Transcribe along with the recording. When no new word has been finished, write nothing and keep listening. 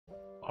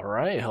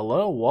Alright,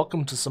 hello,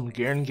 welcome to some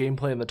Garen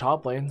gameplay in the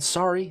top lane.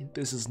 Sorry,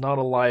 this is not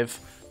a live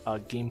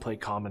gameplay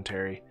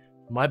commentary.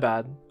 My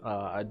bad,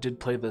 I did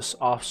play this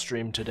off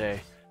stream today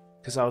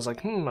because I was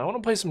like, I want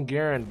to play some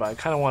Garen, but I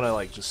kind of want to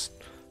like just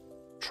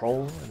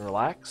troll and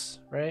relax,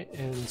 right?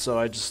 And so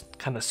I just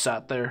kind of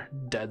sat there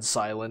dead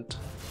silent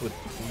with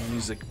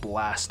music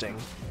blasting,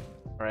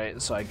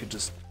 right? So I could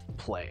just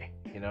play,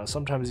 you know?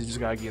 Sometimes you just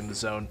gotta get in the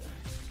zone,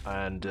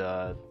 and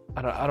I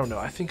don't know,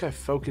 I think I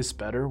focus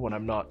better when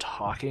I'm not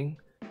talking.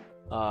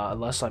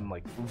 Unless I'm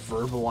like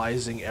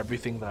verbalizing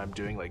everything that I'm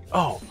doing, like,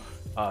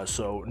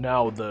 so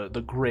now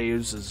the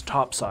Graves is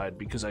topside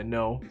because I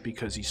know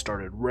because he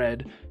started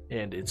red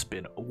and it's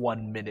been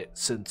 1 minute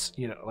since,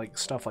 you know, like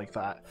stuff like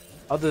that.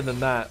 Other than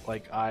that,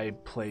 like, I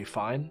play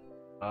fine.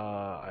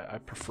 I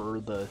prefer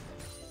the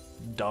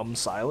dumb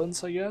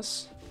silence, I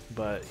guess.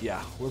 But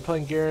yeah, we're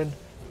playing Garen.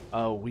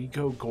 We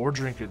go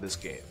Goredrinker this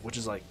game, which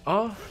is like,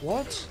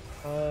 what?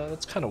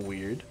 That's kind of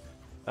weird.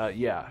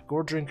 Yeah,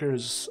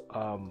 Goredrinker's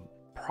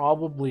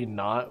probably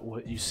not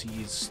what you see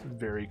is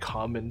very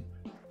common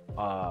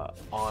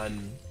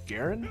on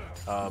Garen.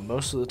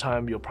 Most of the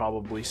time you'll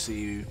probably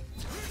see,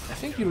 I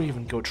think you don't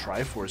even go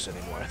Triforce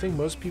anymore. I think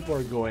most people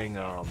are going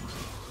what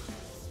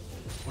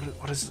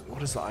is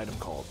the item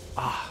called?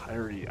 I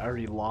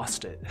already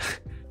lost it.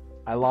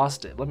 I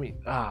lost it.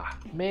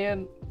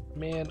 Man,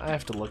 I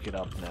have to look it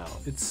up now.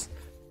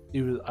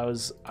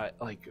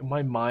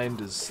 My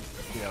mind is,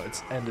 you know,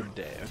 it's end of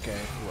the day. Okay,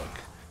 look,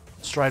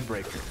 Stride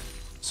Breaker.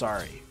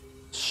 Sorry.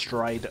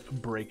 Stride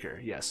Breaker,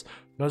 yes.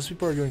 Most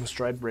people are doing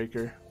Stride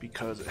Breaker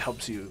because it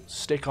helps you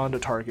stick onto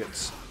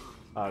targets,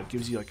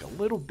 gives you like a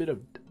little bit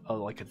of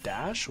like a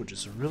dash, which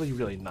is really,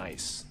 really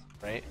nice,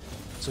 right?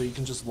 So you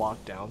can just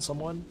lock down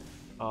someone,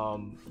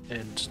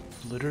 and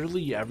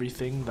literally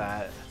everything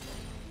that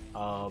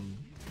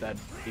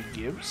it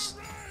gives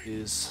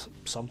is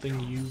something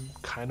you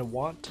kind of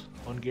want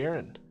on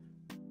Garen.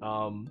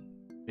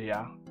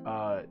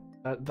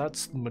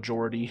 That's the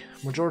majority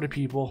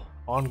people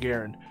on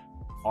Garen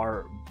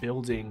are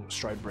building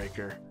Stride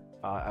Breaker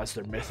as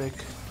their mythic.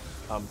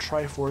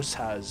 Triforce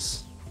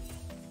has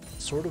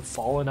sort of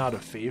fallen out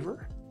of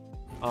favor.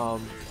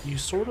 You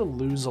sort of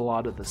lose a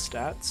lot of the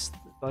stats.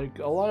 Like,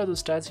 a lot of the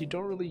stats you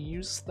don't really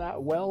use that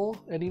well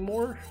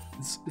anymore.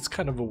 It's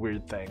kind of a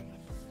weird thing.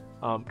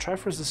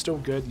 Triforce is still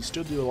good, you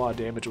still do a lot of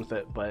damage with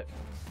it, but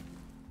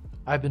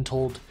I've been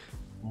told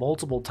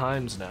multiple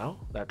times now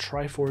that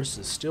Triforce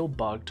is still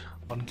bugged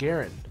on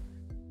Garen.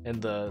 And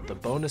the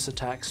bonus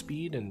attack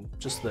speed and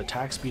just the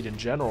attack speed in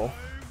general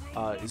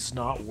is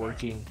not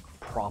working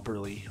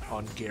properly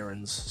on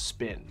Garen's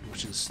spin,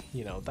 which is,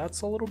 you know,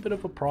 that's a little bit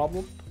of a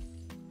problem.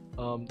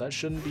 That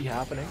shouldn't be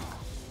happening,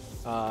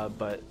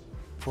 but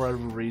for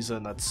whatever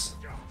reason that's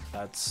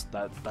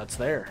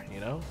there, you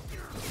know,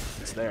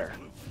 it's there.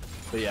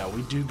 But yeah,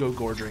 we do go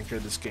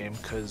Goredrinker this game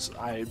because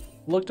I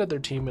looked at their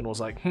team and was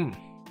like,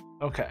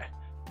 okay,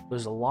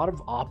 there's a lot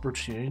of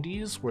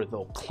opportunities where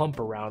they'll clump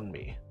around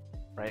me.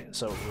 Right,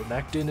 so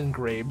Renekton and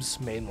Graves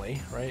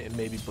mainly, right, and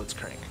maybe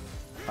Blitzcrank.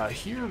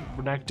 Here,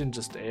 Renekton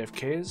just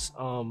AFKs.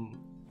 A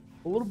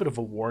little bit of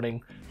a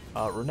warning.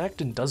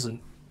 Renekton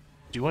doesn't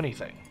do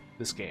anything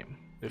this game,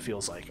 it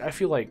feels like. I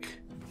feel like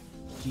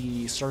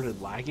he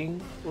started lagging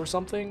or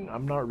something.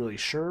 I'm not really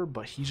sure,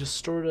 but he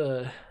just sort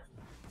of,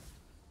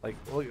 like,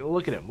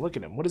 look at him.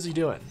 What is he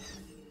doing?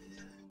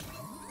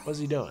 What is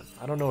he doing?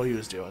 I don't know what he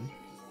was doing.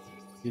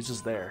 He's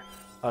just there.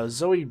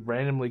 Zoe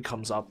randomly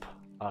comes up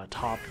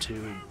top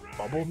to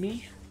bubble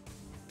me.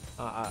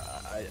 I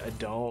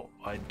don't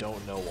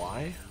know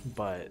why,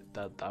 but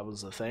that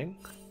was the thing.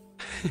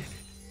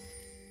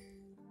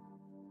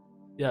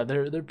 Yeah,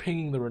 they're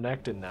pinging the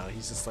Renekton now.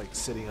 He's just like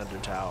sitting under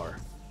tower.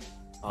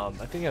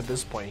 I think at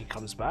this point he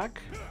comes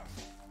back.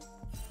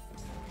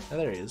 And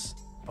there he is.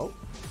 Oh.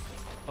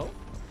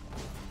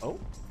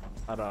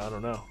 I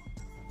don't know.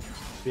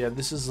 But yeah,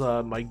 this is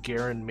my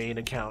Garen main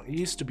account. It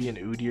used to be an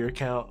Udyr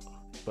account,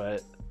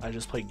 but I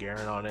just play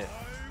Garen on it.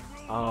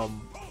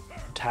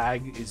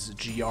 Tag is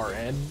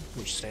GRN,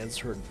 which stands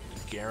for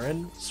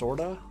Garen,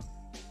 sorta.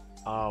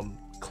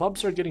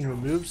 Clubs are getting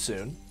removed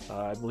soon,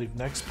 I believe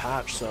next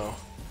patch, so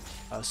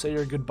say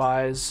your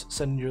goodbyes,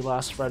 send your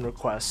last friend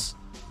requests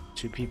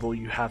to people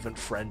you haven't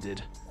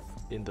friended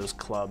in those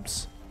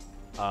clubs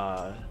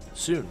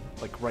soon,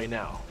 like right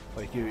now.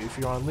 Like, if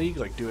you're on League,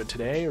 like, do it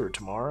today or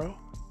tomorrow.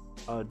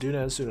 Do it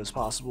as soon as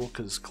possible,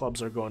 because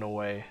clubs are going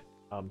away.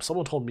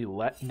 Someone told me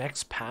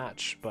next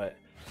patch, but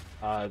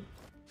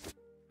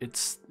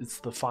it's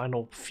the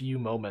final few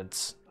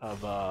moments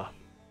of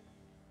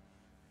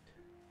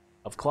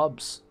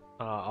clubs.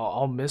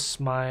 I'll miss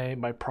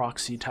my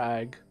proxy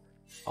tag.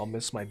 I'll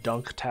miss my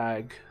dunk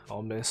tag.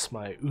 I'll miss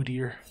my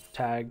Udyr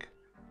tag.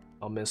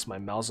 I'll miss my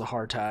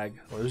Malzahar tag.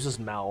 Well, there's just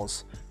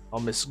Malz.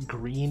 I'll miss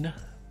green.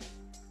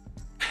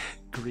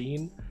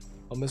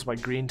 I'll miss my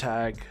green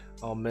tag.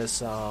 I'll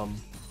miss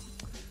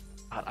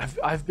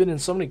I've been in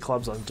so many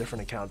clubs on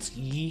different accounts.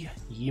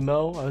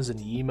 Yemo. I was in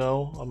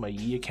Yemo on my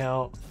Yi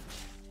account.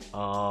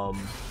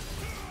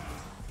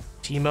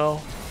 Teemo.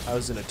 I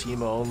was in a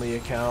Teemo only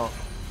account.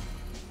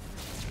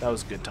 That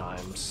was good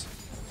times.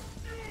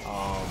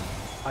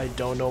 I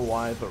don't know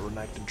why, but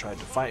Renekton tried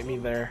to fight me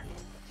there.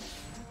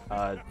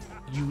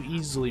 You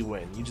easily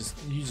win. You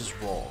just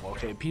roll.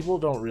 Okay, people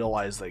don't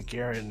realize that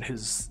Garen,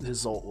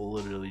 his ult will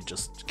literally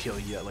just kill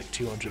you at like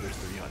 200 or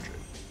 300.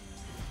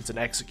 It's an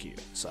execute,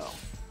 so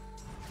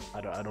I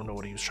don't know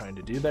what he was trying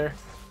to do there.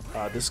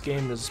 This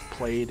game is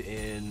played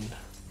in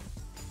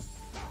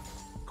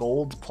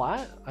Gold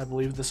Plat. I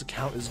believe this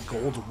account is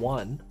Gold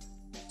 1,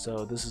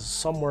 so this is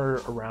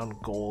somewhere around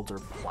Gold or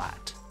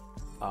Plat.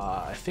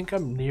 I think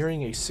I'm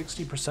nearing a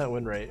 60%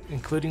 win rate,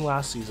 including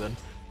last season.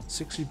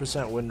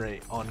 60% win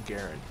rate on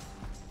Garen.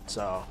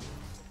 So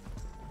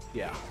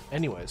yeah,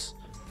 anyways,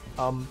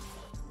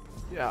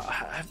 yeah,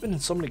 I've been in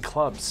so many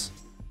clubs.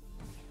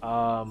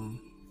 I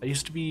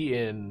used to be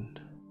in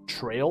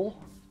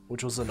Trail,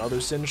 which was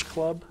another Singed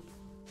club.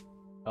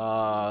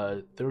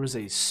 There was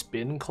a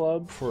Spin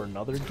club for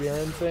another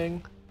Garen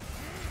thing.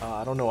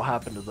 I don't know what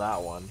happened to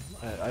that one.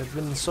 I've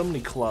been in so many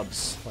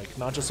clubs, like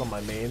not just on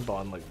my main, but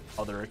on like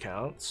other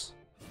accounts.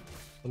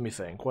 Let me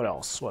think, what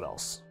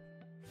else?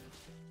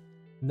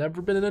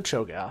 Never been in a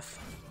Cho'Gath.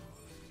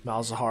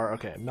 Malzahar,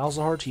 okay,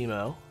 Malzahar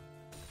Teemo.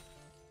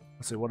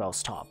 Let's see, what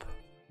else top?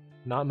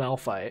 Not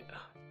Malphite.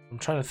 I'm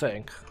trying to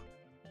think.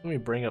 Let me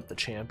bring up the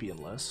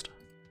champion list.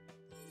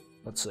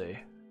 Let's see.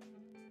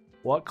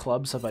 What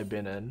clubs have I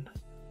been in?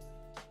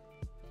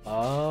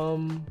 I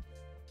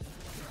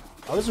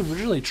was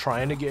originally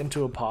trying to get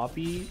into a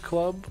Poppy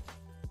club,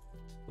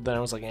 but then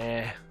I was like,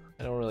 I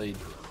don't really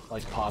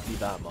like Poppy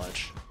that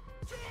much.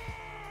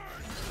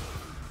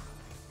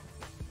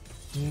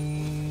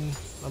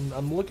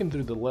 I'm looking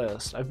through the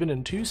list. I've been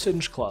in 2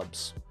 Singed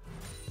clubs,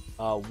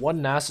 1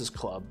 Nasus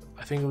club.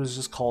 I think it was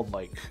just called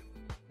like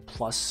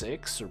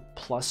 +6 or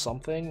plus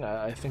something.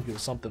 I think it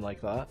was something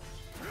like that.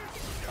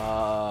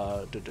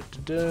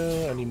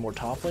 Any more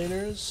top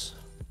laners?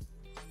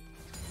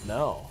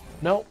 No,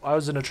 I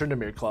was in a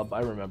Tryndamere club.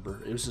 I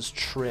remember it was just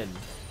Trin.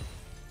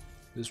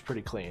 It was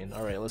pretty clean.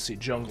 All right, let's see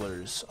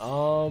junglers.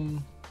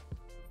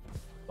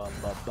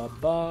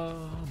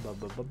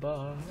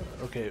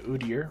 Okay,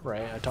 Udyr,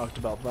 right? I talked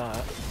about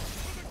that.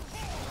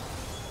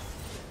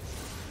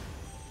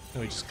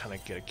 And we just kind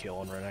of get a kill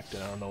on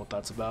Renekton. I don't know what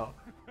that's about.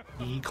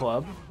 E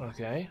club,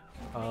 okay.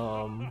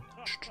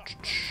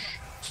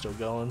 Still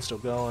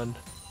going.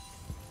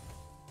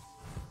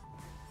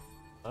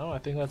 Oh, I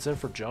think that's it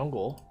for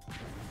jungle.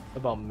 How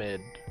about mid?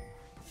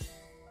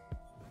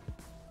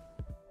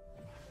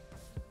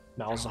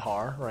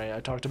 Malzahar, right?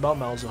 I talked about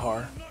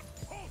Malzahar.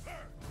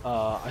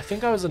 I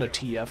think I was in a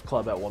TF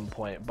club at one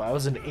point, but I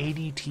was an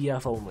 80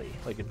 TF only,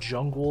 like a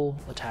jungle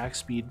attack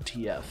speed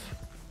TF.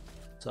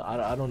 So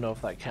I don't know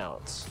if that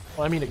counts.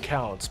 Well, I mean it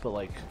counts, but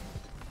like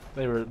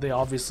they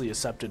obviously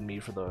accepted me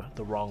for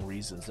the wrong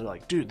reasons. They're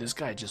like, dude, this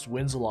guy just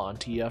wins a lot on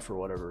TF or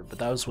whatever. But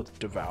that was with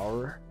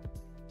Devourer,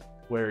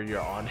 where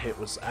your on hit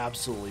was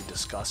absolutely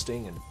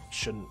disgusting and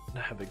shouldn't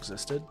have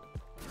existed.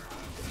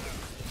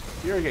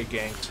 You're gonna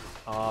get ganked.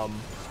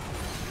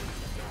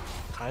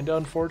 Kinda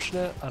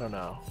unfortunate. I don't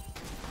know.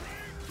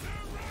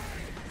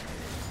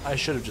 I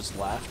should have just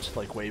left,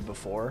 like, way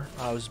before.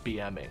 I was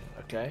BMing,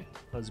 okay?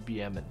 I was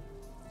BMing.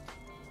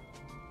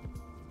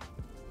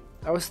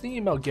 I was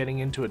thinking about getting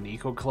into a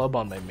Nico club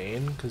on my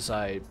main, because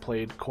I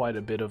played quite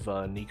a bit of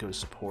Nico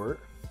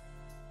support.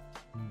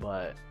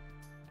 But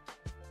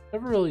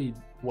never really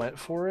went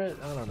for it.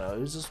 I don't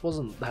know, it just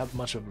wasn't that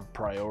much of a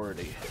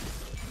priority.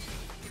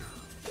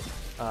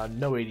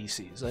 No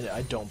ADCs.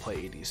 I don't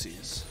play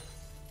ADCs.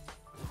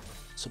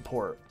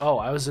 Support. Oh,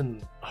 I was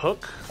in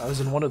Hook. I was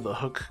in one of the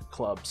Hook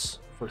clubs.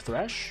 For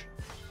Thresh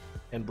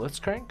and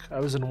Blitzcrank,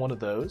 I was in one of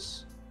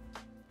those.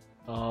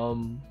 I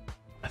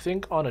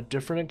think on a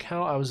different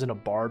account I was in a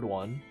Bard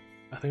one.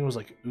 I think it was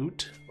like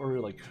Oot, or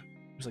like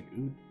it was like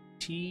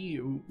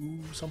Oot-T,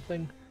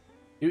 something.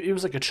 It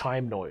was like a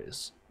chime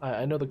noise.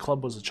 I know the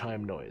club was a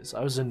chime noise.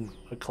 I was in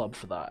a club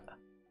for that.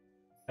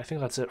 I think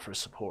that's it for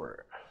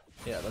support.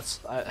 Yeah, that's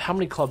how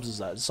many clubs is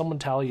that? Does someone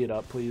tally it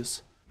up,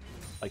 please?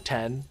 Like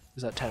 10?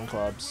 Is that 10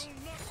 clubs?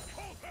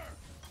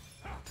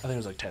 I think it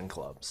was like 10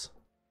 clubs.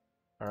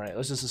 Alright,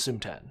 let's just assume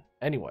 10.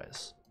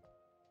 Anyways,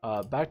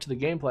 back to the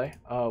gameplay.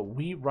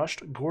 We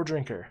rushed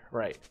Goredrinker,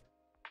 right.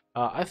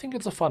 I think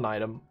it's a fun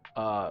item.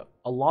 A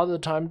lot of the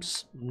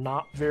times,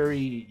 not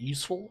very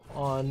useful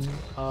on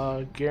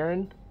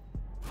Garen.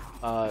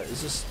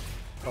 It's just,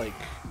 like,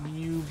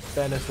 you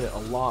benefit a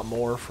lot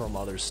more from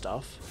other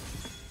stuff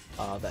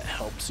that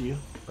helps you,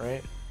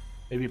 right?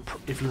 Maybe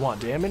if you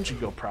want damage, you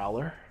go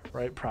Prowler,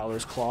 right?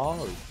 Prowler's Claw,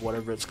 or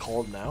whatever it's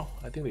called now.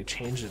 I think they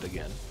changed it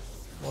again.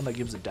 One that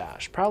gives a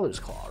dash. Prowler's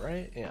Claw,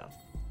 right? Yeah.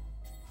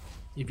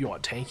 If you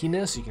want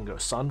tankiness, you can go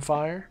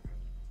Sunfire,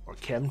 or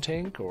Chem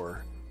Tank,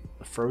 or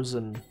the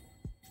Frozen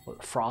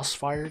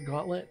Frostfire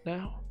Gauntlet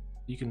now.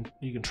 You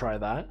can try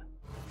that.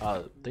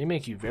 They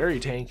make you very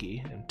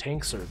tanky, and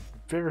tanks are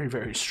very,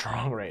 very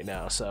strong right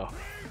now, so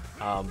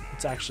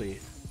it's actually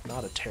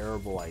not a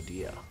terrible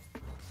idea.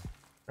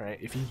 Right?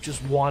 If you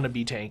just want to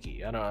be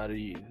tanky, I don't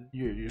know,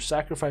 you're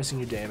sacrificing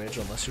your damage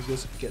unless you're going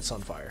to get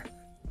Sunfire.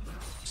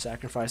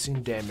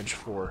 sacrificing damage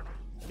for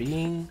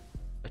being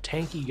a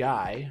tanky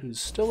guy who's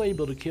still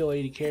able to kill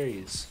 80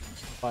 carries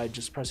by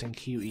just pressing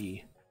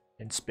QE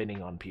and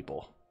spinning on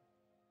people.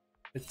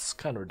 It's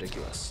kind of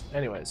ridiculous.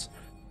 Anyways,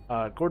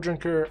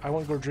 Goredrinker, I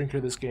went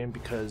Goredrinker this game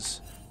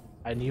because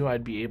I knew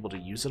I'd be able to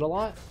use it a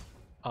lot.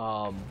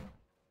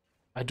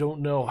 I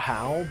don't know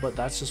how, but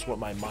that's just what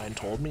my mind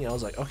told me. I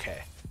was like,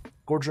 okay,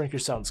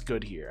 Goredrinker sounds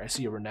good here. I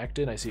see a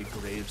Renekton, I see a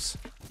Graves,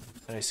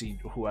 and I see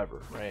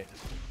whoever, right?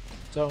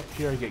 So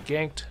here I get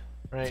ganked,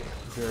 right?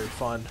 Very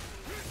fun.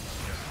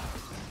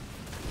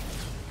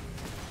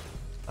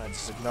 I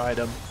just ignite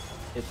him,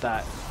 hit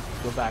that,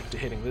 go back to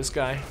hitting this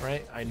guy,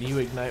 right? I knew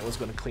Ignite was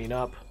going to clean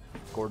up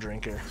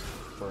Goredrinker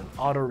for an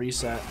auto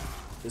reset.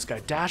 This guy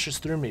dashes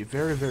through me.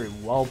 Very, very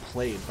well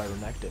played by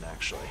Renekton,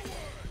 actually.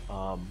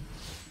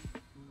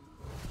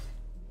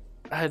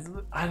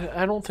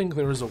 I don't think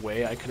there was a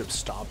way I could have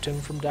stopped him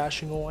from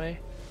dashing away.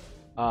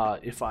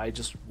 If I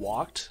just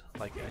walked,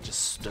 like I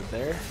just stood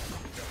there,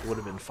 it would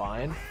have been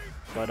fine.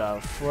 But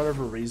for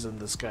whatever reason,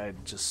 this guy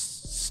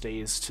just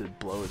stays to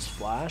blow his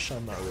flash.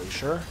 I'm not really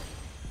sure.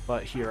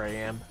 But here I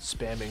am,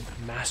 spamming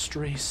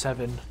Mastery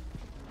 7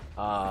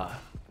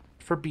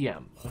 for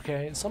BM,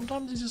 okay?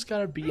 Sometimes you just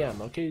gotta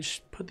BM, okay?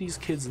 Put these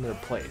kids in their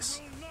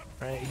place,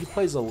 right? He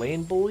plays a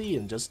lane bully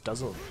and just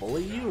doesn't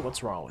bully you?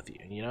 What's wrong with you,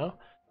 you know?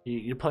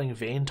 You're playing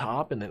Vayne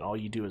top and then all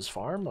you do is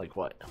farm? Like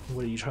what?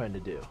 What are you trying to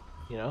do,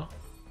 you know?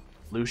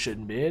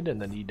 Lucian mid and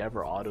then you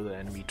never auto the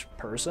enemy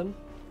person?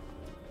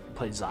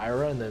 Play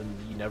Zyra and then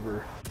you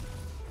never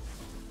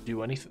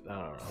do anything? I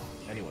don't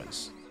know.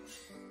 Anyways.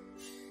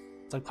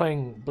 It's like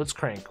playing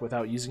Blitzcrank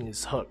without using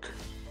his hook.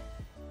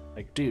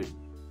 Like, dude,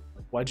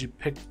 why'd you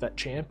pick that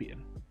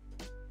champion?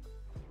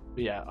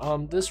 But yeah,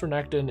 this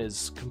Renekton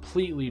is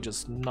completely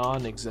just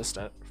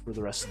non-existent for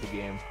the rest of the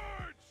game.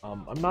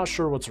 I'm not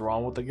sure what's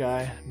wrong with the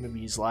guy. Maybe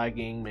he's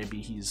lagging,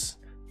 maybe he's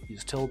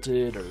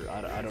tilted, or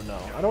I don't know.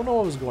 I don't know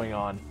what was going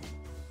on,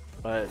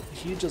 but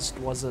he just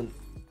wasn't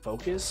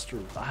focused, or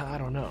I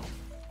don't know.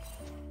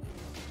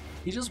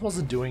 He just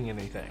wasn't doing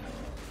anything,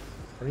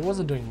 and he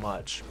wasn't doing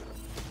much.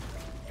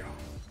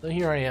 So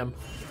here I am,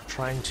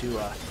 trying to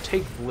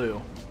take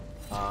blue,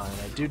 and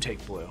I do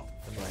take blue,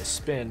 and then I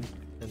spin,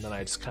 and then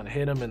I just kind of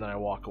hit him, and then I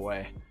walk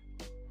away.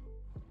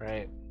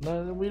 Right?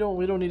 No, we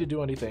don't need to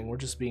do anything. We're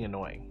just being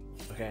annoying.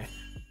 Okay?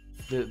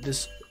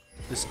 This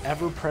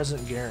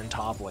ever-present Garen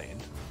top lane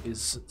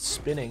is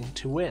spinning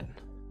to win.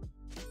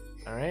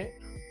 All right?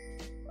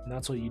 And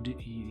that's what you do.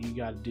 You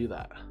got to do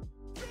that.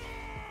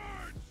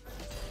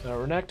 Now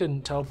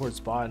Renekton teleports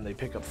bot, and they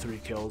pick up 3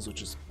 kills,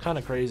 which is kind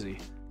of crazy.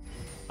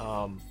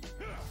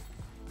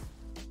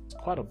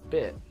 Quite a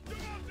bit.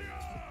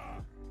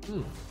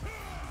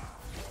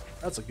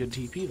 That's a good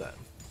TP then.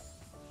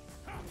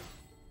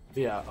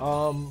 But yeah,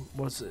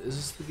 is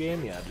this the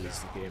game? Yeah, it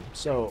is the game.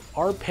 So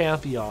our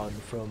Pantheon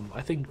from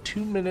I think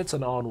 2 minutes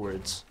and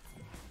onwards,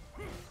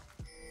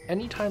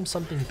 anytime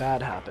something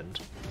bad happened,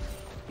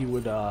 he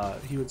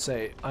would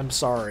say, "I'm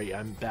sorry,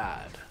 I'm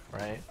bad,"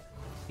 right?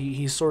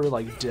 He sort of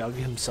like dug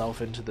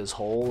himself into this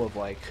hole of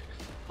like,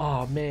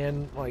 oh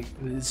man, like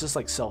it's just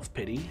like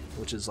self-pity,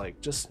 which is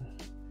like, just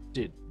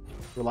dude,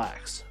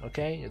 relax,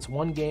 okay? It's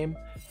one game.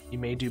 You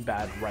may do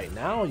bad right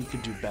now, you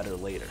could do better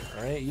later,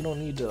 alright? You don't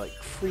need to like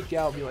freak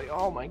out, be like,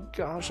 oh my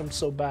gosh, I'm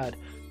so bad.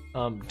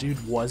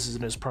 Dude was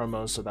in his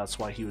promo, so that's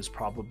why he was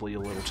probably a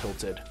little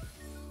tilted.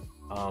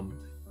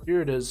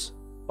 Here it is,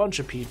 bunch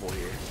of people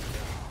here.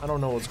 I don't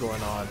know what's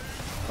going on,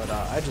 but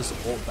I just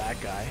ult that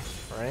guy,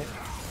 right?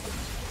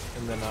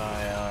 And then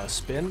I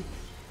spin,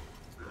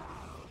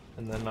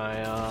 and then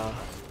I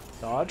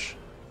dodge.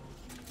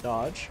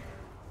 I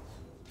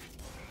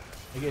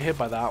get hit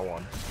by that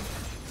one.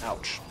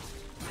 Ouch.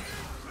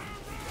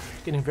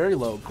 Getting very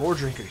low.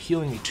 Goredrinker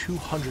healing me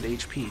 200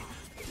 HP.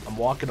 I'm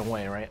walking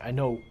away, right? I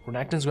know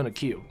Renekton's going to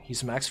Q.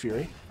 He's max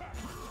fury.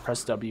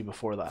 Press W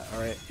before that,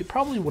 alright? It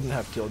probably wouldn't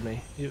have killed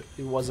me. It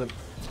wasn't.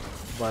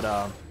 But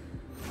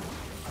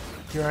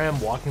here I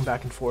am walking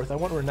back and forth. I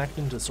want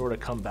Renekton to sort of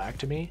come back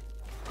to me.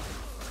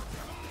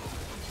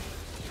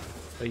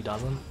 But he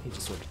doesn't. He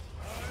just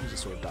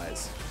sort of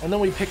dies. And then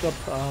we pick up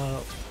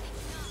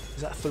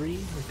is that 3?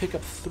 We pick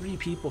up 3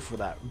 people for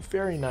that.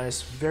 Very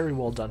nice, very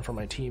well done from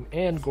my team,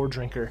 and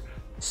Goredrinker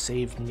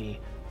saved me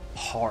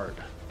hard.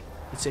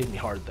 It saved me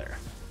hard there.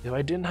 If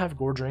I didn't have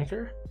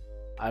Goredrinker,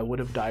 I would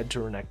have died to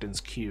Renekton's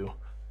Q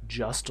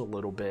just a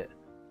little bit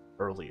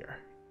earlier,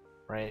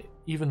 right?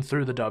 Even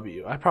through the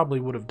W. I probably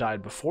would have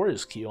died before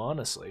his Q,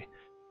 honestly.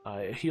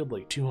 It healed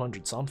like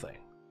 200 something.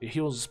 It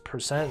heals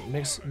percent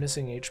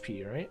missing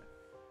HP, right?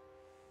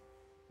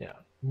 Yeah.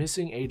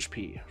 Missing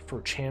HP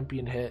for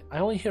champion hit. I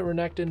only hit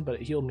Renekton, but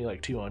it healed me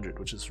like 200,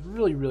 which is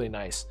really, really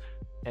nice.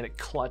 And it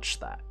clutched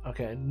that,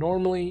 okay?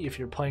 Normally, if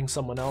you're playing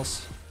someone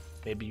else,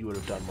 maybe you would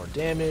have done more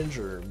damage,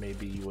 or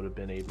maybe you would have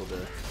been able to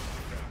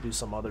do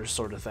some other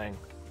sort of thing.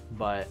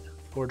 But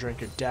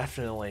Goredrinker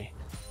definitely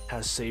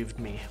has saved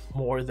me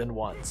more than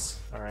once,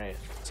 alright?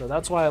 So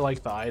that's why I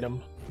like the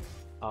item.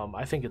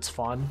 I think it's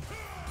fun.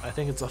 I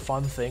think it's a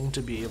fun thing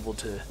to be able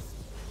to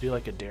do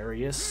like a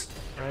Darius,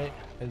 right?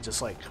 and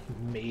just like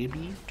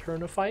maybe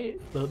turn a fight.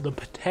 The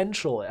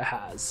potential it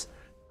has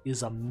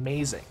is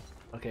amazing.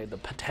 Okay, the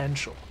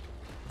potential.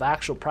 The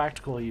actual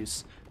practical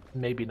use,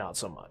 maybe not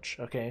so much.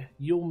 Okay,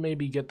 you'll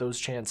maybe get those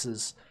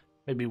chances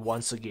maybe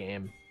once a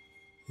game,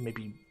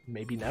 maybe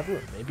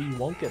never. Maybe you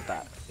won't get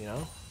that. You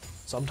know,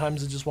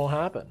 sometimes it just won't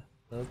happen.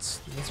 That's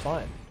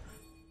fine.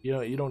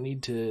 You don't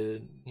need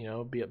to, you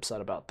know, be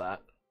upset about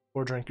that.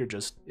 Goredrinker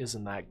just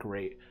isn't that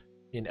great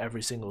in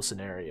every single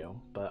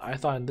scenario. But I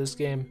thought in this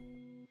game,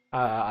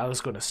 I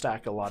was going to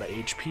stack a lot of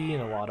HP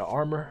and a lot of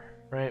armor,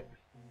 right?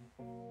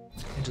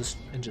 And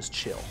just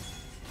chill,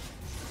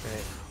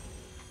 right?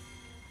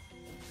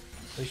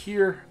 So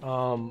here,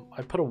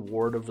 I put a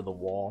ward over the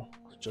wall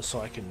just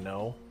so I can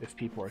know if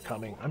people are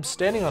coming. I'm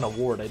standing on a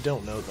ward. I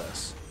don't know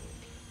this.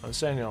 I'm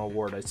standing on a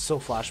ward. I still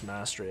flash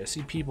mastery. I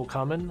see people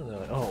coming. And they're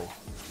like,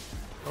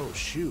 oh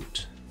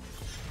shoot.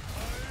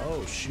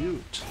 Oh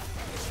shoot.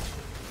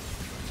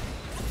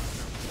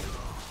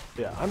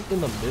 Yeah, I'm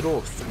in the middle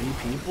of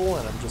 3 people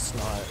and I'm just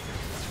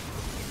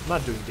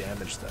not doing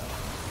damage though.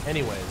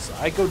 Anyways,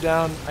 I go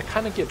down. I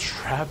kind of get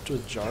trapped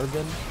with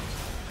Jarvan.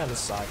 Kind of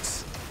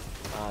sucks.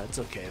 It's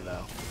okay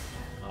though.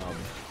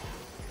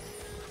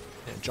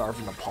 And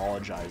Jarvan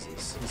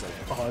apologizes. He's like,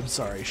 "Oh, I'm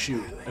sorry.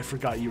 Shoot, I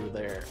forgot you were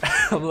there."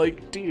 I'm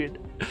like, "Dude,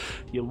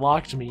 you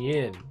locked me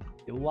in.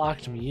 You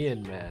locked me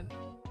in, man."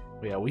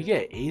 But yeah, we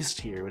get aced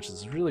here, which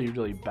is really,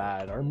 really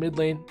bad. Our mid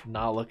lane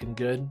not looking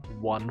good.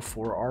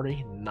 1-4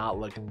 Artie, not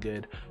looking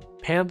good.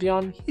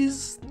 Pantheon,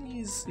 he's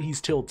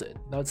tilted.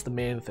 That's the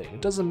main thing.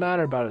 It doesn't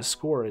matter about his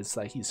score. It's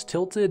that he's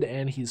tilted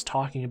and he's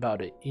talking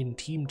about it in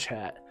team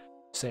chat,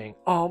 saying,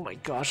 "Oh my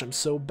gosh, I'm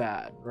so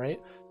bad,"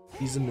 right?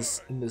 He's in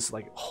this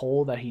like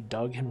hole that he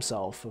dug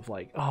himself of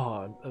like,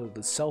 oh,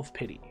 the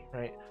self-pity,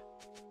 right?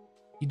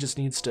 He just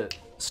needs to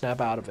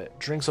snap out of it,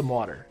 drink some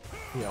water,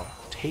 you know,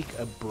 take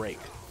a break,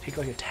 take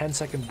like a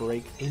 10-second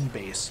break in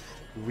base,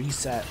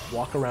 reset,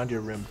 walk around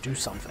your room, do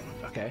something,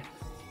 okay?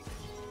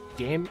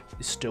 Game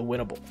is still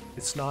winnable.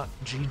 It's not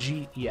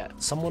GG yet.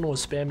 Someone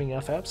was spamming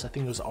FFs, I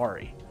think it was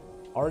Ari.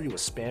 Ari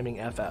was spamming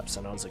FFs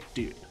and I was like,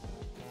 dude,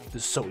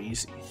 this is so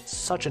easy. It's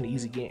such an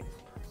easy game.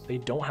 They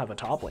don't have a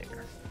top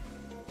laner.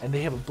 And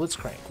they have a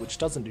Blitzcrank, which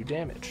doesn't do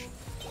damage,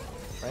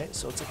 right?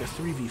 So it's like a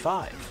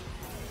 3v5.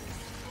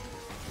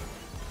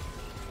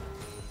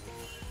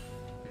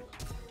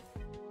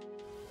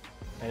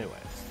 Anyways.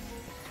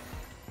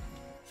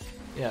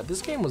 Yeah,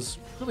 this game was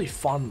really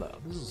fun, though.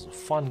 This is a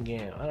fun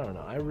game. I don't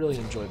know. I really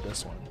enjoyed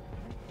this one.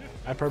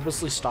 I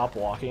purposely stopped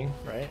walking,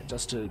 right?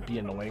 Just to be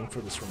annoying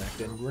for this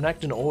Renekton.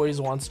 Renekton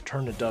always wants to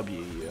turn a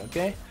W,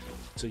 okay?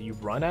 So you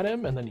run at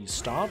him, and then you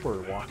stop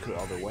or walk the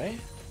other way.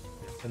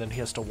 And then he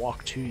has to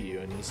walk to you,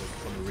 and he's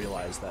like going to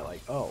realize that,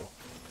 like, oh,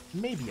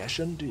 maybe I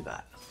shouldn't do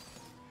that.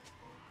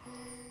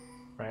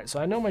 Right, so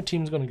I know my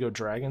team's going to go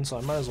dragon, so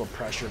I might as well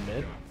pressure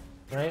mid,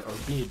 right? Or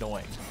be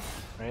annoying,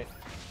 right?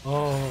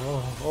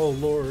 Oh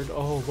lord,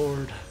 oh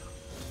lord.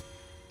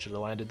 Should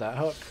have landed that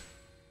hook.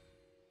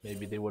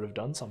 Maybe they would have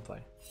done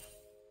something.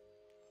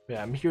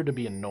 Yeah, I'm here to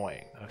be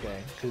annoying, okay?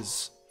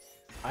 Because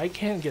I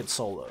can't get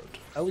soloed.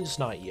 At least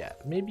not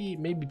yet. Maybe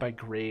by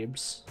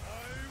Graves.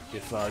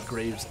 If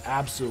Graves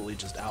absolutely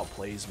just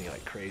outplays me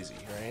like crazy,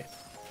 right?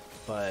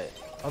 But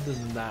other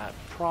than that,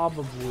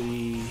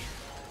 probably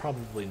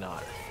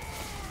not.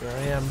 Here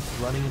I am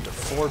running into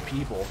 4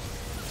 people.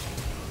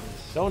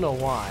 Don't know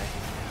why.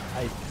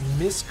 I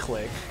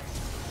misclick,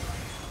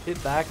 hit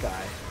that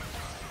guy,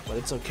 but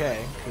it's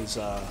okay because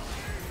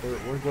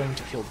we're going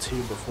to kill 2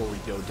 before we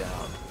go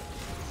down.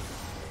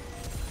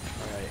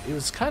 All right, it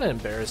was kind of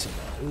embarrassing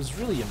though. It was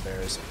really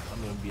embarrassing. I'm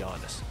gonna be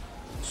honest.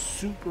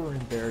 Super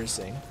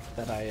embarrassing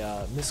that I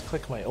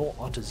misclicked my ult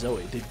onto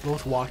Zoe. They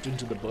both walked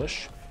into the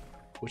bush,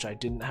 which I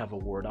didn't have a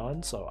ward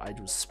on, so I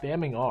was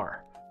spamming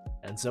R,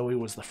 and Zoe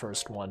was the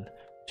first one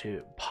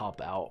to pop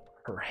out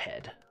her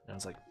head. And I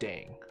was like,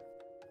 dang,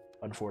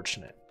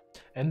 unfortunate.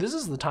 And this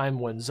is the time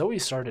when Zoe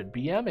started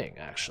BMing,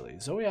 actually.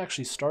 Zoe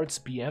actually starts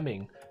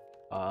BMing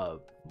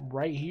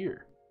right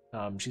here.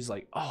 She's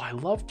like, oh, I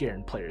love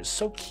Garen players,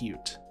 so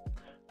cute.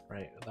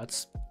 Right,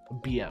 that's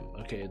BM,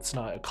 okay, it's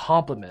not a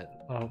compliment.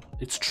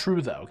 It's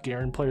true though,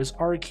 Garen players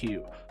are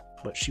cute,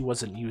 but she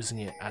wasn't using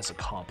it as a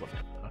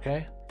compliment,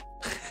 okay?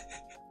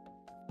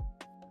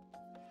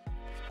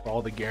 For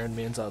all the Garen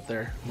mans out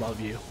there, love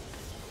you.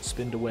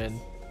 Spin to win.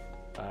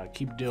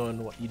 Keep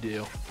doing what you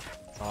do.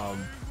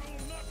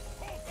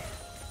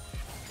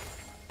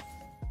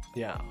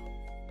 Yeah.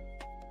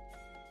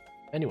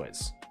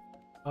 Anyways,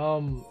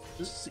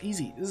 this is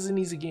easy. This is an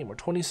easy game. We're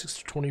 26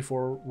 to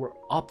 24. We're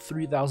up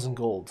 3,000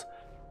 gold.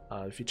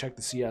 If you check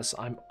the CS,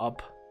 I'm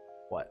up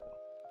what?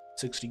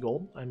 60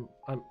 gold.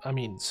 I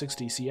mean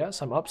 60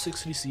 CS. I'm up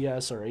 60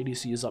 CS. Our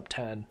ADC is up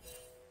 10.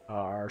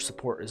 Our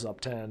support is up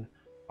 10.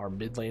 Our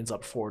mid lane's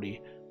up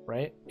 40.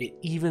 Right? It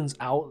evens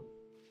out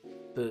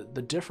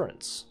the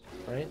difference.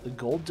 Right? The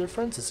gold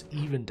difference is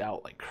evened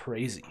out like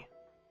crazy.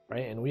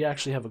 Right? And we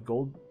actually have a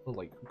gold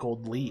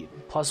lead.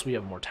 Plus we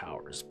have more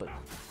towers, but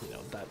you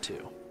know, that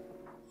too.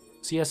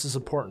 CS is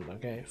important,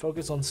 okay?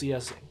 Focus on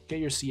CSing. Get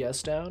your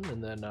CS down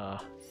and then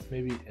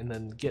maybe, and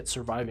then get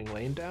surviving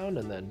lane down,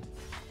 and then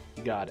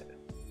you got it.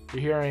 So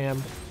here I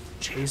am,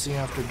 chasing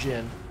after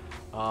Jhin.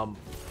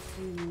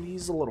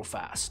 He's a little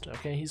fast,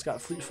 okay? He's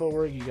got fleet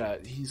footwork,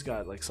 he's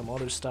got like some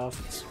other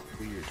stuff. It's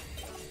weird.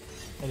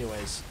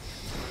 Anyways,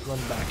 run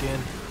back in.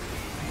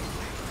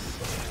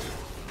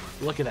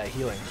 Look at that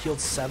healing. Healed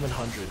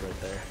 700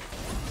 right there.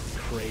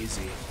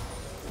 Crazy.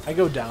 I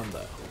go down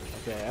though.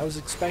 Okay, I was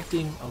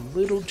expecting a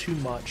little too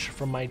much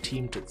from my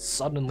team to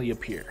suddenly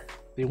appear.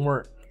 They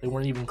weren't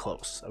even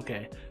close,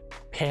 okay?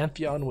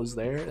 Pantheon was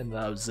there and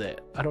that was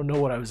it. I don't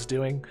know what I was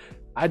doing.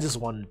 I just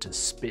wanted to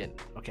spin,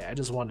 okay? I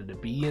just wanted to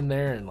be in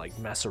there and like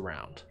mess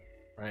around,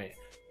 right?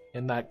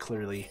 And that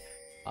clearly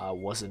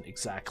wasn't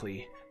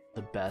exactly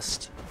the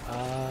best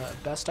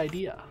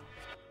idea,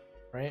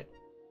 right?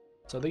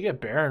 So they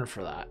get Baron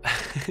for that,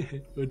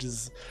 which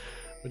is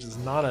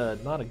not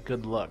a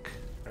good look,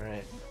 all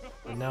right?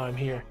 But now I'm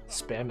here,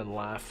 spam and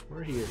laugh.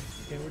 We're here,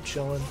 okay? We're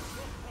chilling,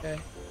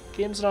 okay?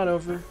 Game's not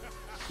over.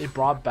 They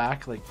brought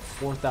back like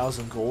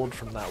 4,000 gold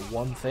from that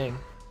one thing.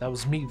 That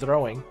was me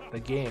throwing the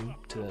game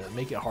to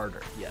make it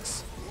harder,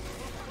 yes.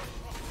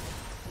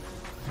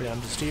 Yeah,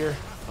 I'm just here.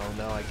 Oh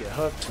no, I get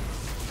hooked.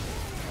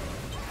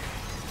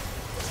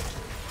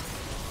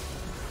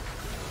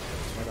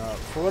 But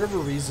for whatever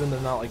reason, they're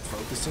not like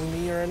focusing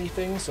me or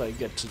anything, so I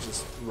get to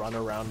just run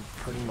around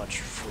pretty much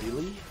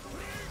freely.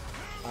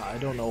 I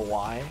don't know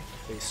why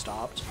they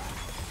stopped.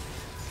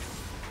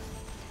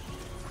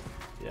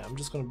 Yeah, I'm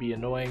just gonna be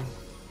annoying.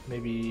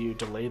 Maybe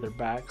delay their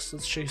backs.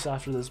 Let's chase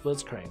after this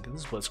Blitzcrank.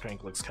 This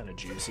Blitzcrank looks kind of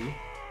juicy.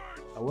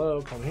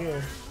 Hello, come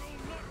here.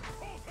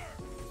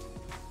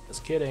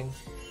 Just kidding.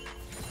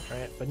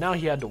 Right, but now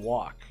he had to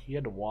walk. He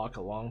had to walk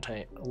a long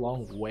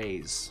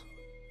ways.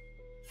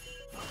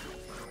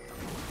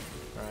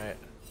 Alright.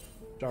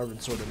 Darwin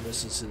sort of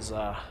misses his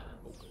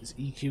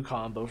EQ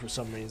combo for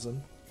some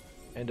reason.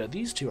 And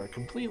these two are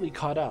completely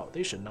caught out.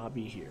 They should not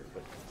be here.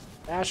 But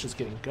Ash is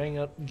getting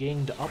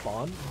ganged up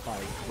on by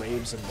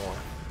Graves and more.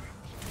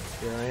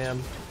 Here I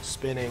am,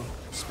 spinning.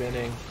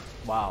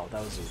 Wow,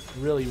 that was a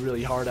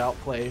really hard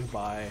outplay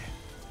by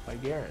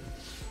Garen.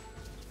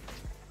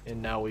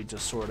 And now we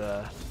just sort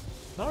of,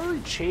 not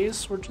really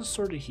chase, we're just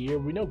sort of here.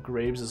 We know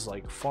Graves is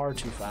like far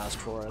too fast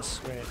for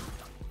us, right?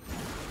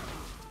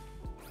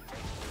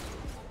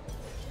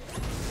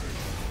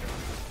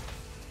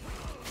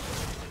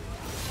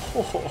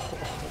 Oh,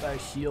 that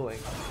healing,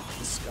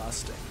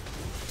 disgusting.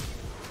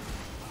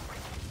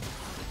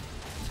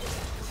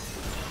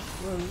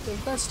 Well,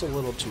 that's a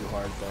little too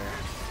hard there.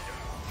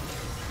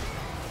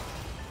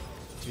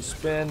 You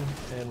spin,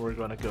 and we're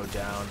gonna go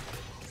down.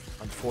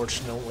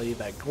 Unfortunately,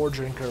 that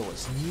Goredrinker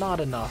was not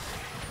enough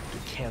to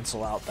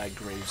cancel out that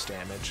Graves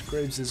damage.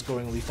 Graves is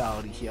going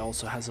lethality. He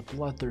also has a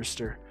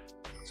Bloodthirster,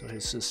 so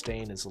his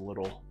sustain is a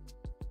little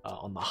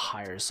on the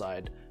higher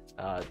side.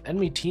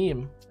 Enemy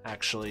team,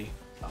 actually,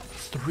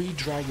 3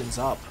 dragons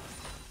up,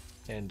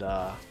 and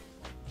I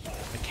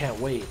can't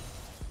wait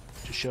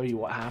to show you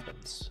what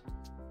happens.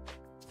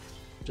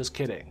 Just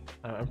kidding.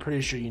 I'm pretty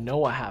sure you know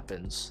what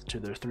happens to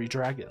their 3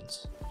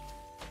 dragons.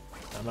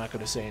 I'm not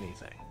going to say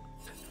anything.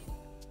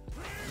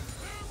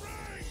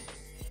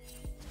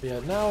 But yeah,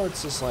 now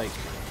it's just like,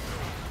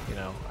 you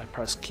know, I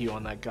press Q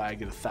on that guy,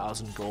 get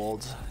 1,000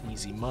 gold,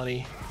 easy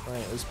money.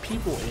 Right, there's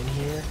people in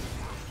here.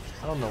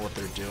 I don't know what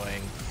they're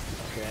doing.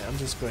 Okay, I'm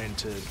just going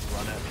to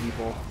run at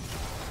people.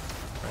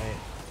 Right.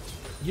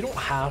 You don't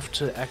have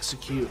to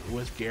execute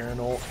with Garen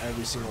ult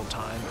every single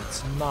time.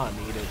 It's not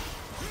needed.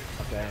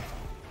 Okay.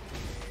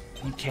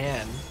 You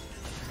can,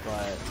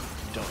 but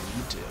you don't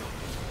need to.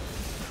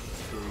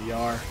 Here we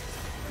are.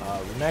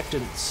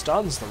 Renekton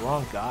stuns the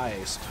wrong guy,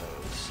 I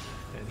suppose.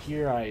 And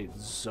here I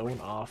zone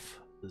off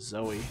the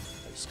Zoe.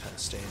 I just kind of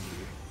stand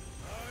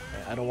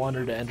here. I don't want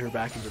her to enter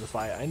back into the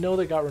fight. I know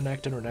they got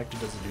Renekton. Renekton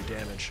doesn't do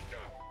damage.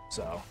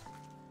 So,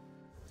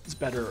 it's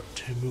better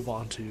to move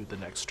on to the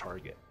next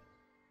target.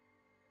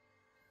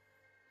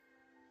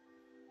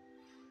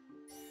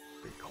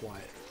 Very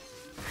quiet.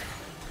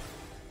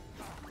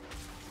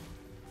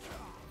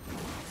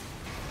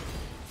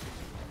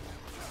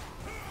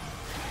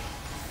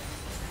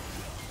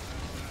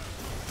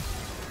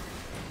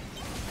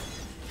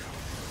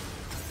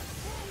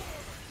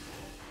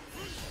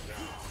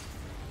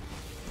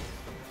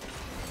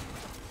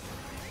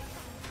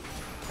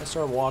 I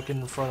start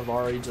walking in front of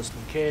Ari just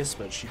in case,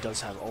 but she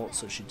does have ult,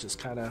 so she just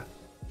kind of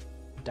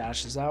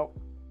dashes out.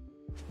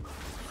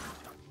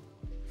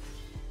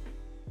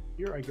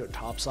 Here I go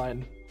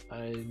topside.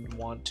 I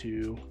want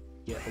to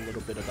get a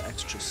little bit of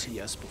extra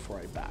CS before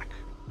I back.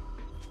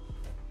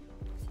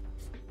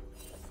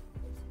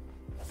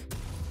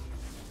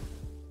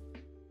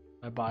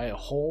 I buy a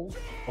whole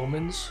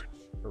Omen's,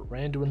 or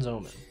Randuin's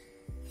Omen.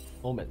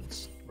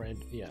 Omens.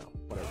 Yeah,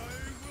 whatever.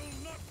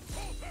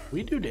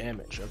 We do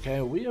damage,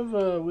 okay? We have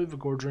a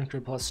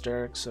Goredrinker plus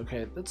Sterak,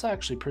 okay? That's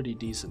actually pretty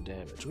decent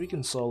damage. We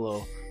can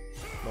solo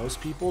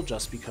most people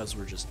just because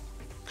we're just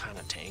kind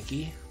of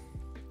tanky,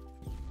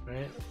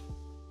 right?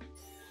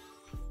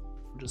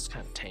 We're just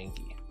kind of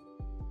tanky.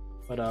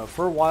 But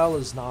for a while,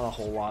 there's not a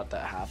whole lot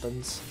that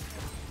happens.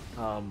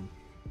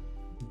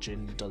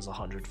 Jin does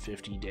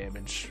 150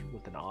 damage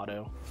with an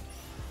auto.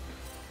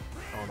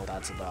 I don't know what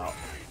that's about.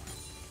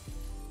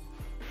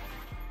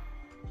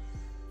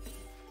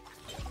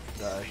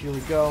 Here we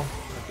go.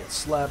 I get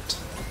slept.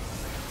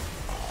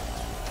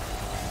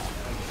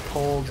 I get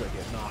pulled. I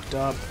get knocked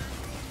up.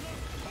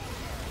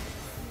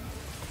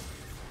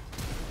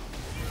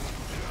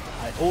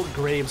 I ult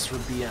Graves for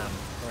BM,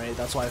 right?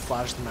 That's why I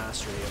flashed the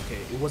mastery.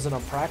 Okay, it wasn't a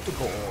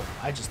practical ult.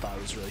 I just thought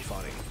it was really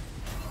funny.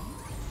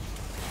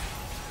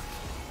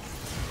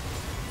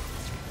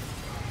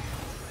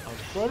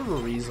 For whatever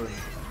reason,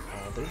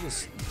 they're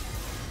just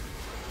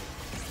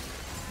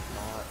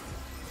not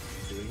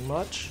doing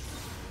much.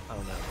 I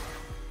don't know.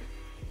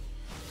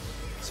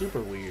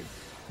 Super weird.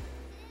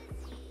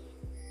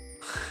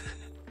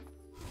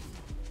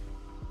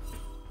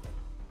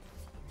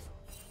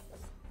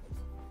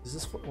 Is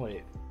this what?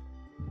 Wait.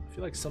 I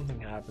feel like something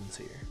happens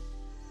here.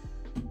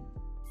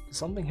 Does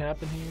something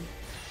happen here?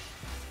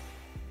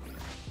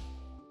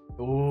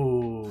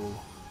 Ooh.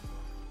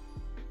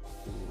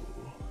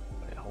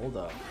 Wait, hold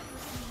up.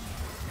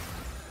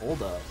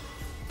 Hold up.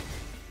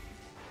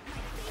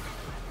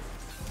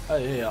 Oh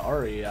yeah,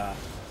 Ari,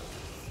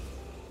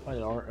 why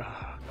did Ari,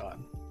 oh god.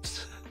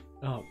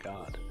 Oh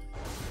god.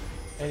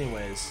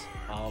 Anyways,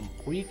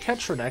 we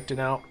catch Renekton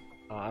out.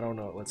 I don't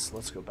know, let's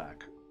go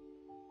back.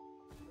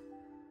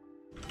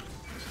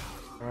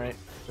 Alright,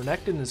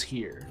 Renekton is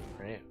here,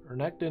 right?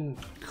 Renekton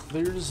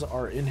clears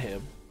our inhib,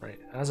 right?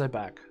 As I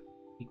back,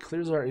 he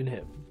clears our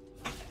inhib.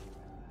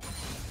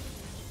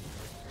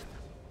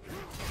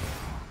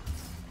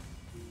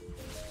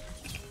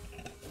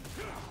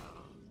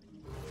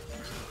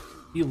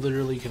 He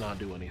literally cannot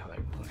do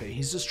anything. Okay,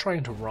 he's just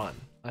trying to run.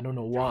 I don't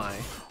know why,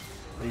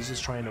 but he's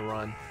just trying to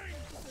run.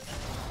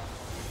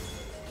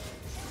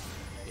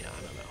 Yeah,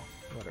 I don't know.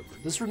 Whatever.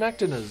 This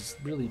Renekton is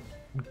really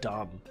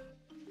dumb.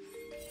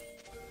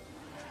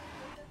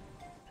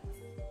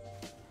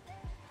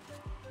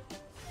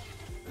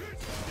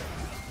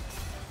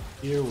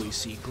 Here we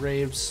see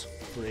Graves.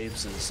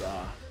 Graves is,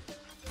 I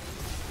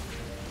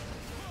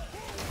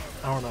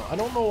don't know. I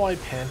don't know why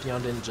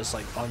Pantheon didn't just,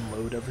 like,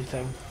 unload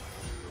everything.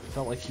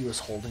 Felt like he was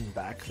holding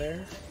back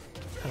there.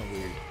 Kind of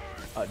weird.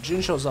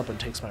 Jin shows up and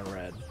takes my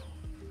red,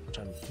 which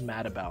I'm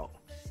mad about.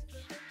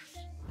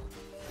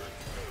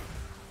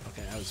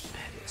 Okay, I was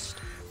pissed.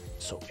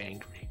 So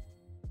angry.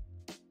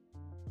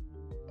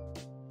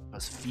 I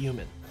was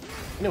fuming.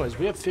 Anyways,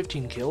 we have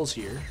 15 kills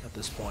here at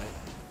this point.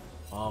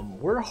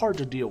 We're hard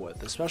to deal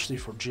with, especially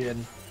for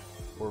Jin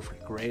or for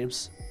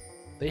Graves.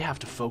 They have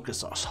to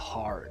focus us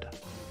hard.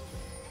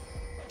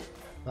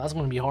 That's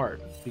going to be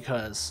hard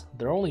because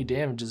their only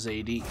damage is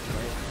AD, right?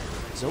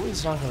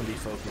 Zoe's not going to be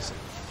focusing.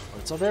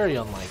 It's very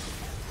unlikely.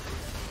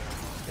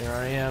 There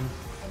I am.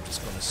 I'm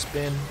just going to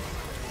spin.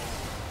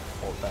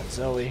 Hold that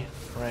Zoe,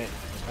 right?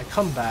 I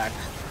come back.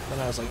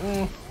 Then I was like,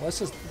 let's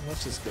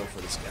just go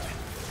for this guy.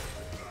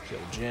 Kill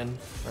Jin,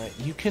 right?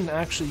 You can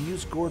actually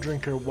use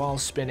Goredrinker while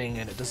spinning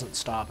and it doesn't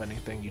stop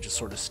anything. You just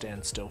sort of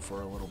stand still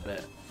for a little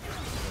bit.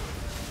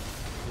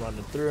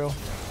 Running through.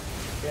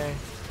 Okay.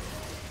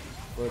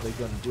 What are they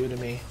going to do to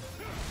me?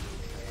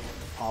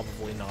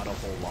 Probably not a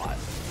whole lot.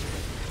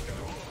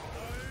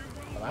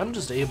 But I'm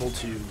just able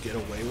to get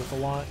away with a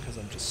lot because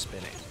I'm just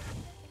spinning.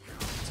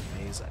 It's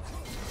amazing.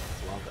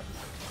 Love it.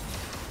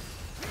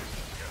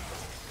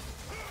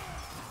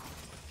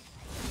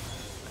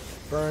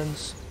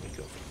 Burns. We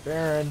go for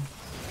Baron.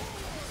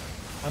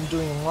 I'm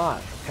doing a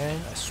lot, okay?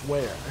 I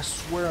swear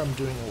I'm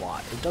doing a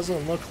lot. It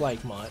doesn't look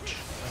like much,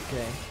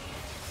 okay?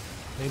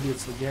 Maybe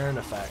it's the Garen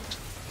effect.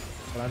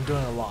 But I'm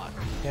doing a lot,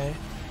 okay?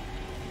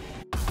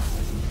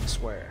 I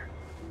swear.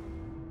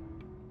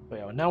 But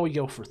yeah, now we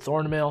go for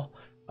Thornmail.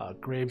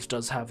 Graves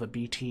does have a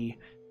BT,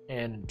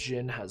 and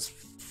Jin has...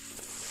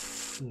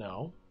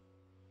 no.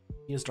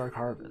 He has Dark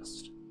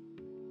Harvest.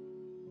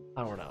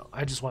 I don't know.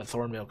 I just went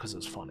Thornmail because it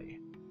was funny.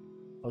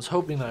 I was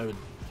hoping that would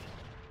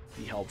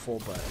be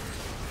helpful, but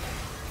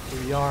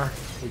here we are.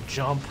 We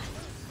jump.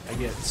 I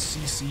get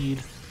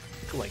CC'd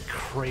like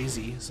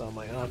crazy, so I'm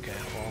like, okay,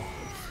 well...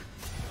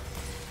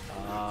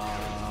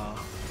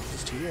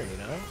 just here, you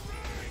know?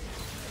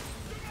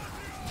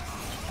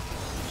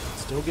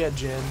 Still get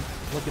Jin.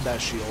 Look at that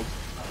shield.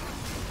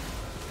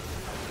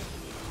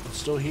 I'm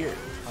still here.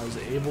 I was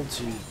able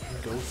to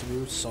go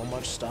through so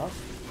much stuff.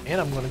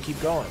 And I'm going to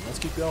keep going. Let's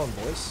keep going,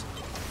 boys.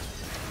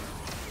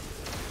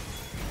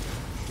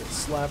 Get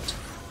slept.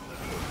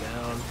 Go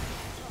down.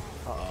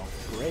 Uh-oh.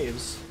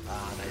 Graves.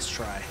 Ah, nice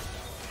try.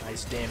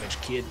 Nice damage,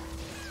 kid.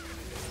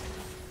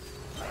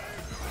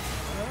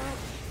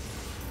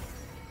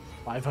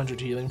 500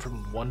 healing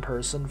from one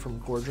person from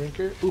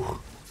Goredrinker. Ooh,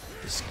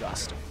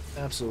 disgusting.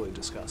 Absolutely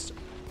disgusting.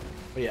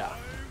 But yeah,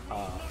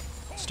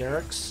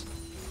 Sterak's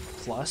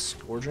plus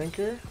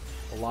Goredrinker,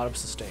 a lot of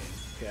sustain.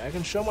 Okay, I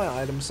can show my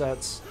item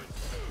sets,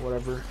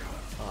 whatever.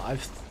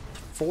 I've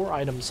 4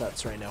 item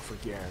sets right now for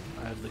Garen.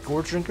 I have the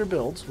Goredrinker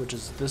build, which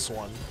is this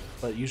one,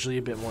 but usually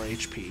a bit more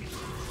HP.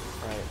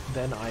 Right.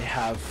 Then I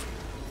have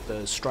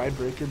the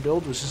Stridebreaker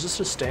build, which is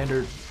just a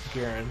standard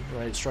Garen,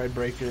 right?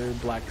 Stridebreaker,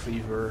 Black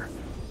Cleaver,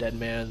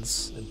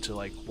 Deadman's into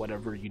like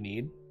whatever you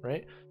need,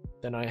 right?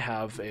 Then I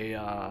have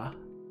a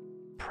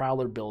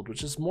Prowler build,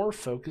 which is more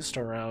focused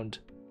around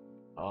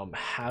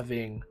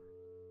having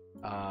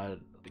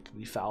like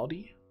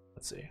lethality.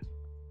 Let's see.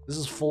 This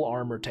is full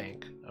armor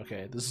tank.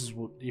 Okay, this is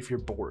what, if you're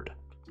bored.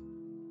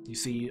 You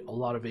see a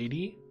lot of AD,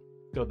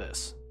 go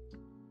this.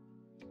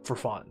 For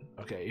fun.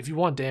 Okay, if you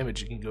want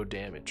damage, you can go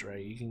damage,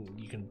 right?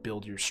 You can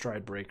build your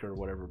Stridebreaker or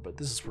whatever, but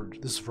this is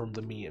from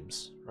the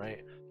memes,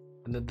 right?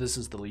 And then this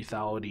is the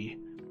lethality,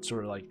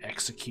 sort of like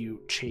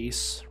execute,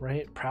 chase,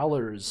 right?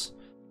 Prowler is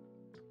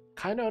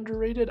kind of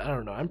underrated. I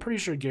don't know. I'm pretty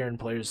sure Garen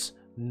players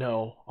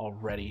know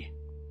already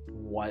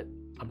what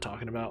I'm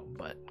talking about,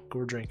 but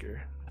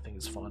Goredrinker I think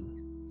is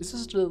fun. This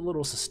is a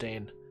little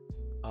sustain.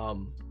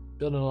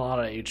 Building a lot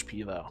of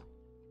HP though,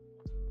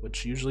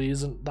 which usually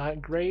isn't that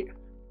great.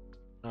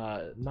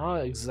 Not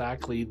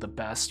exactly the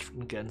best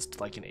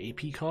against like an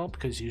AP comp,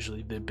 because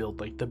usually they build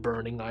like the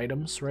burning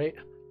items, right?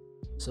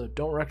 So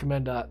don't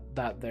recommend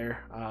that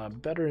there.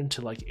 Better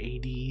into like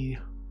ADCs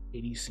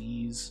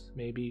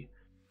maybe,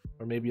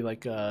 or maybe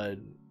like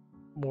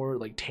more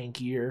like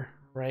tankier,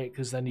 right?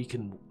 Because then you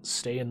can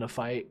stay in the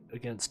fight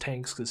against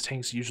tanks, because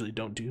tanks usually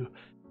don't do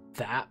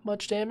that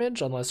much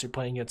damage unless you're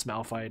playing against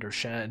Malphite or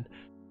Shen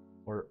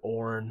or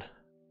Ornn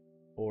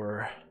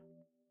or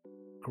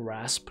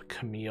Grasp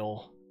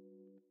Camille,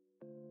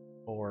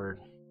 or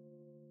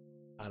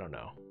I don't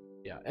know.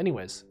 Yeah,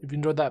 anyways, if you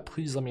enjoyed that,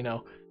 please let me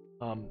know.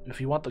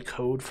 If you want the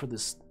code for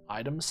this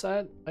item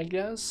set, I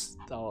guess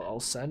I'll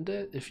send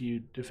it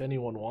if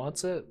anyone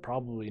wants it.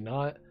 Probably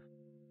not,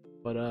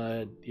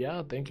 but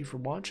yeah, thank you for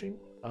watching.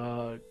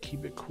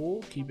 Keep it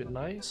cool, keep it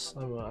nice.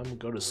 I'm gonna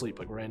go to sleep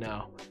like right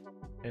now,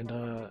 and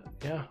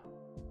yeah,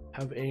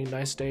 have a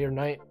nice day or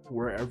night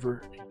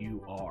wherever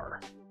you are.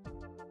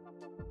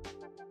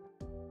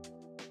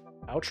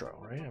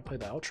 Outro, right? I played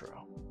the outro.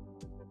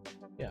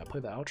 Yeah, I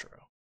played the outro.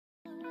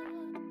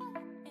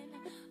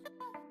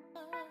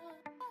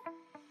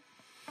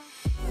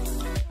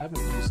 I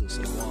haven't used this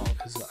in a while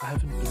because I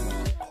haven't been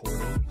like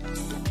recording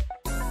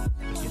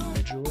like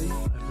individually.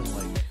 I've been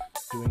like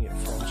doing it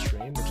from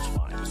stream, which is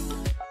fine.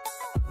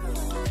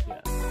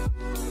 Yeah.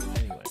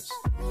 Anyway.